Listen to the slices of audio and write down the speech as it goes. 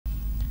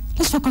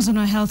Let's focus on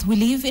our health. We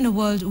live in a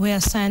world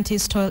where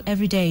scientists toil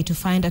every day to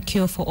find a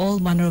cure for all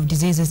manner of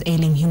diseases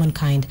ailing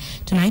humankind.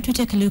 Tonight we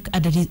take a look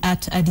at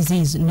a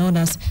disease known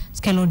as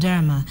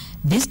Scale-ro-derma.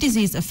 This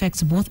disease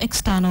affects both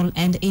external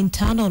and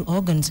internal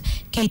organs.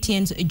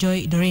 KTN's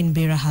Joy Doreen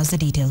Bira has the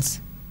details.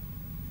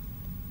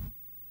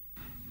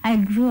 I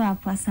grew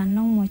up as a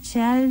normal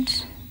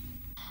child.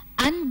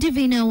 And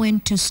Divina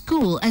went to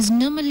school as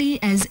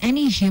normally as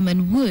any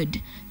human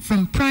would,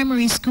 from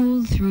primary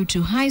school through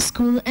to high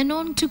school and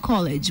on to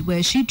college,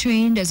 where she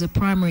trained as a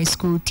primary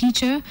school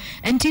teacher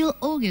until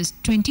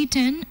August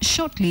 2010,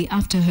 shortly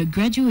after her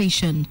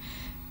graduation.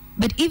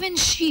 But even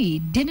she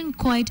didn't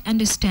quite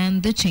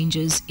understand the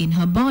changes in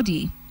her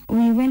body.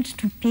 We went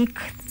to pick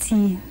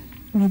tea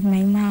with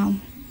my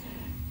mom.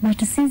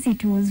 But since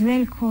it was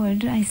very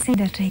cold, I said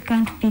that I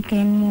can't pick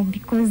anymore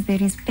because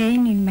there is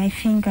pain in my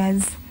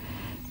fingers.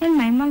 And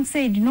my mom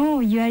said, no,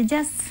 you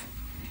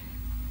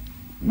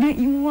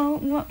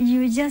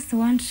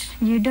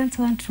don't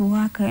want to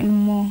work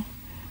anymore.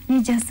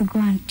 You just go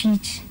and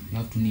teach.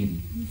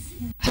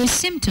 Her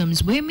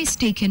symptoms were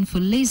mistaken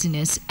for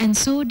laziness, and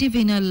so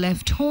Divina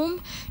left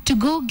home to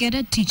go get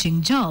a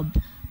teaching job.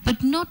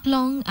 But not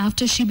long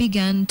after she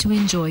began to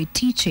enjoy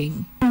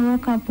teaching. I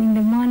woke up in the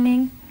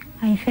morning,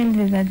 I felt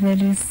that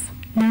there is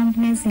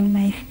numbness in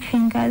my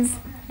fingers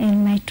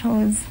and my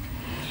toes.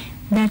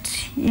 That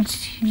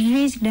it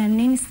reached an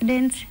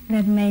incident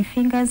that my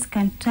fingers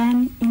can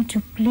turn into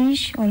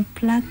plesh or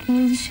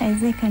plaquage,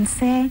 as I can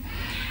say,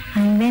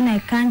 and then I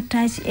can't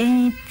touch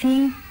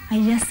anything. I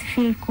just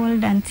feel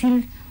cold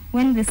until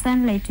when the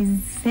sunlight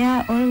is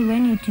there or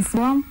when it is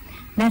warm,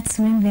 that's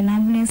when the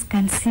numbness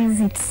can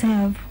cease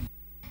itself.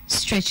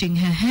 Stretching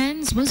her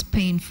hands was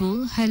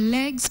painful. Her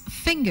legs,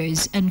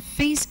 fingers, and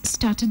face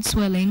started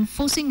swelling,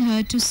 forcing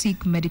her to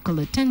seek medical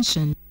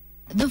attention.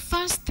 The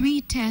first 3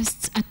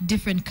 tests at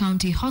different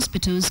county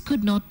hospitals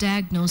could not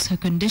diagnose her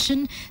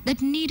condition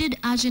that needed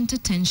urgent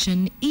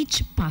attention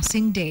each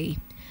passing day.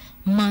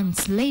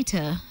 Months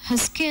later, her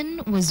skin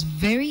was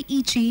very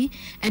itchy,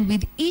 and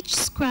with each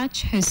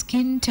scratch, her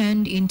skin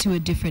turned into a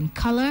different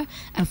color,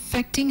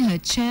 affecting her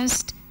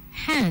chest,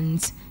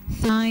 hands,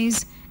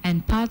 thighs,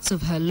 and parts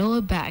of her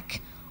lower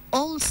back,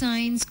 all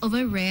signs of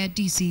a rare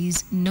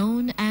disease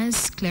known as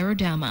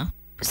Scale-ro-derma.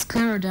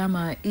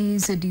 Scale-ro-derma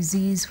is a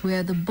disease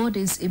where the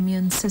body's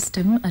immune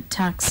system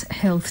attacks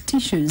health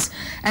tissues,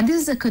 and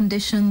this is a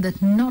condition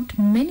that not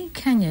many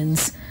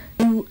Kenyans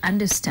do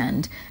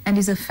understand and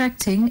is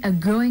affecting a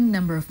growing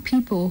number of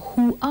people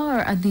who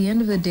are at the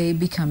end of the day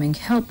becoming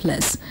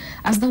helpless.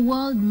 As the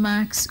world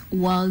marks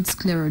World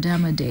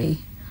Scale-ro-derma Day,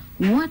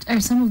 what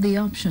are some of the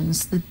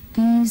options that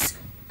these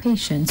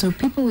patients or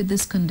people with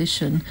this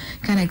condition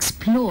can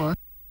explore?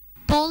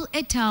 Paul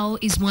Etao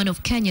is one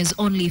of Kenya's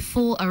only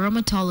 4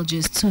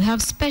 aromatologists who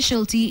have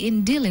specialty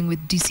in dealing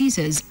with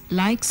diseases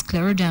like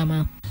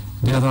Scale-ro-derma.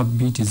 The other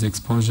bit is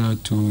exposure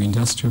to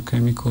industrial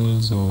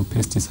chemicals or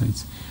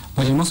pesticides.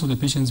 But in most of the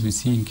patients we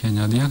see in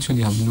Kenya, they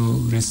actually have no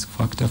risk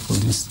factor for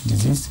this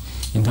disease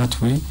in that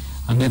way,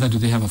 and neither do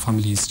they have a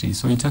family history.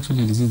 So it's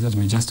actually a disease that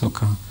may just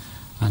occur,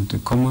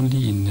 and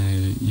commonly in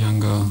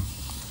younger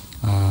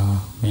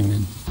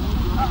women.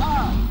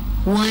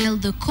 While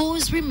the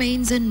cause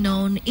remains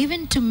unknown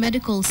even to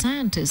medical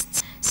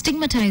scientists,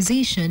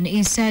 stigmatization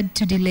is said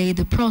to delay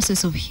the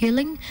process of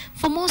healing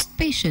for most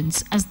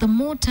patients, as the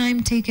more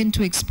time taken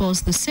to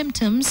expose the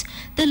symptoms,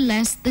 the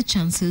less the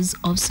chances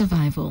of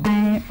survival.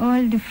 My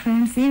old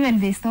friends, even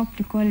they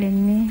stopped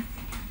calling me.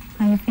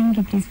 I think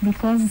it is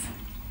because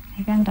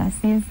I can't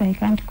assist, I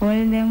can't call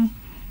them.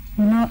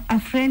 You know, a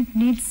friend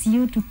needs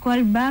you to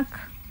call back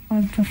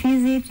or to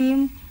visit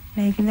him,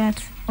 like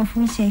that, of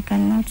which I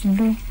cannot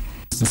do.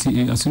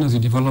 As soon as you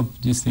develop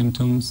these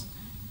symptoms,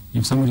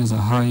 if somebody has a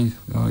high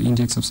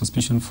index of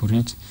suspicion for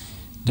it,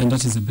 then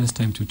that is the best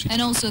time to treat.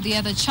 And also the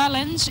other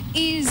challenge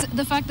is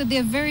the fact that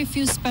there are very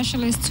few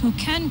specialists who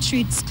can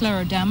treat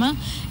Scale-ro-derma,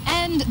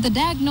 and the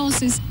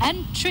diagnosis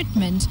and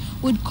treatment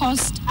would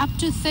cost up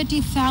to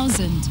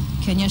 30,000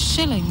 Kenya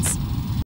shillings.